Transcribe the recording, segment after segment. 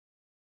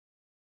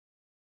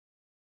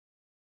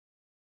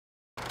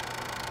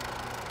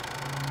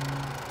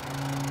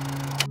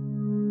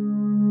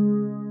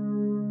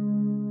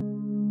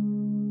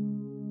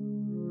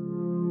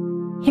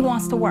He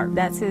wants to work.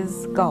 That's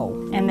his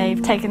goal, and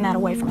they've taken that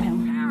away from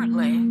him.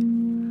 Apparently,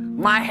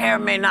 my hair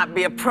may not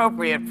be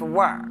appropriate for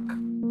work.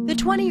 The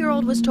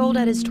 20-year-old was told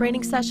at his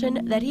training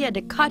session that he had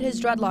to cut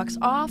his dreadlocks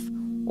off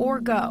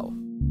or go.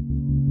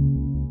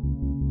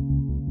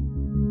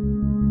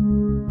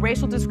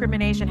 Racial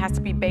discrimination has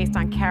to be based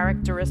on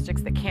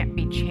characteristics that can't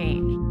be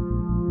changed.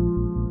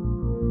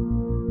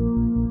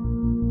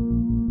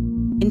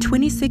 In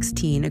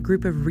 2016, a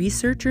group of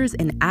researchers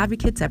and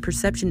advocates at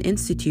Perception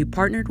Institute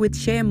partnered with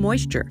Shea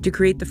Moisture to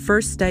create the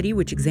first study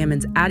which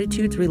examines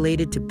attitudes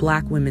related to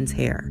Black women's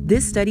hair.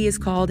 This study is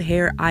called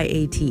Hair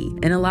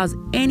IAT and allows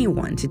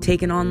anyone to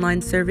take an online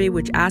survey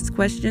which asks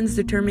questions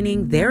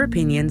determining their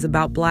opinions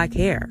about Black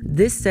hair.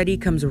 This study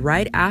comes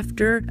right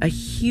after a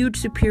huge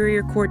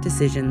Superior Court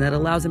decision that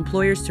allows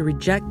employers to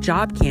reject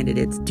job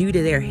candidates due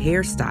to their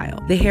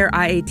hairstyle. The Hair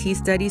IAT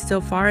study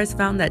so far has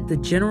found that the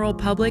general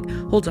public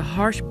holds a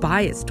harsh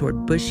bias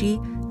toward bushy,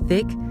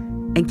 thick,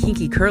 and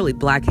kinky curly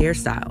Black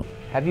hairstyle.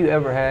 Have you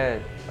ever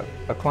had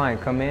a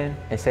client come in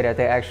and say that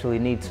they actually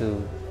need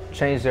to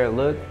change their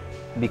look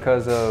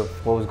because of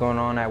what was going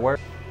on at work?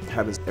 It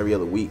happens every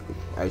other week,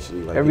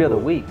 actually. Like every other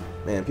week?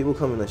 Man, people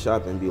come in the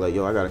shop and be like,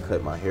 yo, I gotta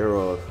cut my hair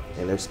off,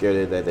 and they're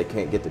scared that they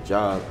can't get the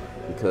job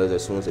because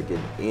as soon as they get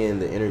in,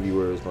 the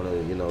interviewer is gonna,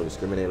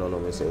 discriminate on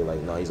them and say like,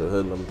 no, he's a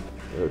hoodlum,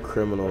 they're a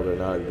criminal, they're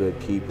not good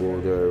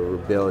people, they're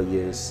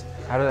rebellious.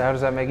 How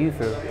does that make you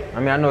feel? I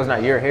mean, I know it's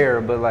not your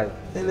hair, but like...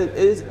 And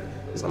it's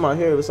not my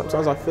hair, but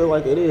sometimes I feel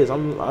like it is.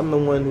 I'm the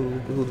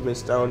one who's been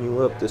styling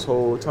you up this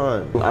whole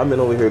time. I've been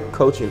over here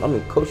coaching. I've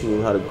been coaching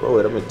you how to grow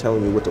it. I've been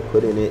telling you what to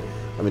put in it.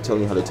 I've been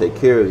telling you how to take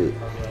care of it.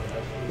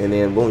 And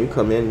then boom, you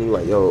come in and you're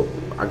like, yo,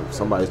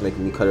 somebody's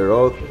making me cut it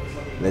off,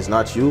 and it's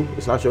not you.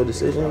 It's not your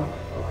decision.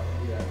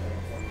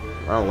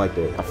 I don't like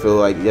that. I feel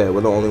like, yeah,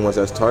 we're the only ones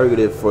that's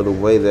targeted for the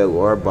way that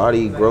our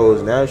body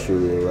grows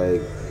naturally.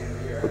 Like,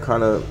 what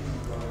kind of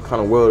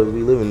world are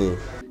we living in?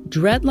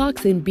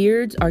 Dreadlocks and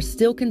beards are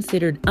still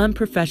considered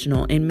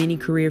unprofessional in many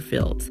career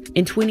fields.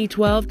 In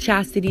 2012,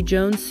 Chastity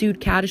Jones sued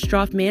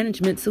Catastrophe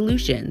Management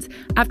Solutions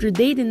after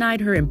they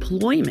denied her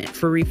employment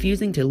for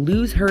refusing to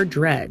lose her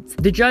dreads.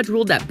 The judge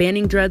ruled that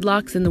banning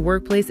dreadlocks in the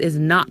workplace is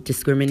not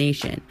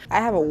discrimination.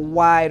 I have a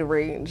wide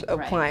range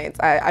of clients.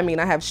 I mean,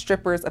 I have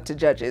strippers up to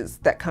judges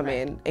that come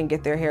in and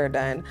get their hair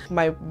done.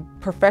 My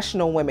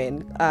professional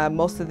women,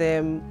 most of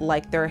them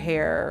like their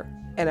hair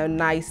in a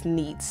nice,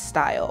 neat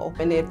style.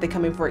 And if they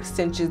come in for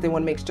extensions, they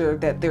want to make sure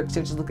that their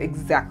extensions look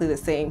exactly the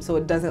same, so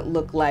it doesn't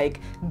look like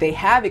they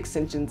have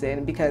extensions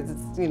in, because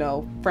it's,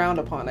 frowned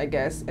upon, I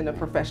guess, in a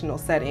professional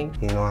setting.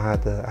 I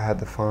had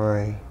to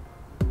find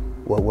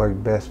what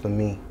worked best for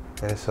me.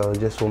 And so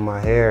just with my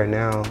hair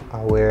now,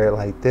 I wear it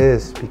like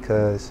this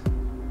because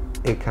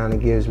it kind of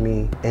gives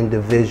me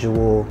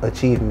individual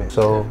achievement.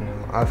 So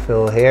I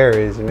feel hair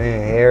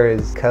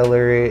is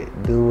color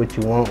it, do what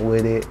you want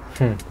with it.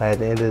 At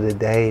the end of the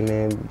day,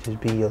 man,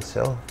 just be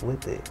yourself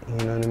with it.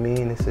 You know what I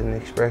mean? It's an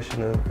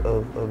expression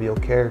of your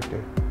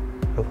character,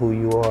 of who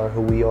you are,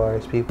 who we are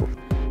as people.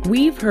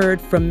 We've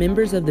heard from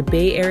members of the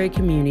Bay Area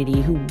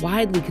community who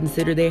widely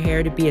consider their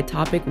hair to be a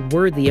topic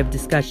worthy of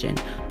discussion,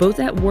 both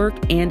at work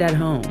and at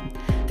home.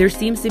 There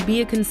seems to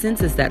be a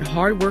consensus that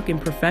hard work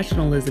and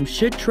professionalism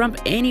should trump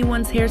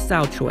anyone's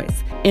hairstyle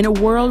choice. In a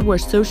world where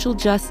social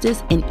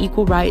justice and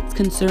equal rights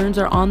concerns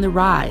are on the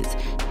rise,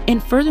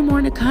 and furthermore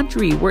in a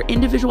country where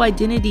individual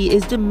identity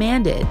is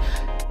demanded,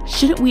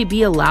 shouldn't we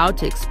be allowed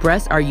to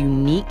express our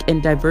unique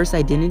and diverse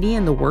identity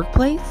in the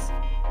workplace?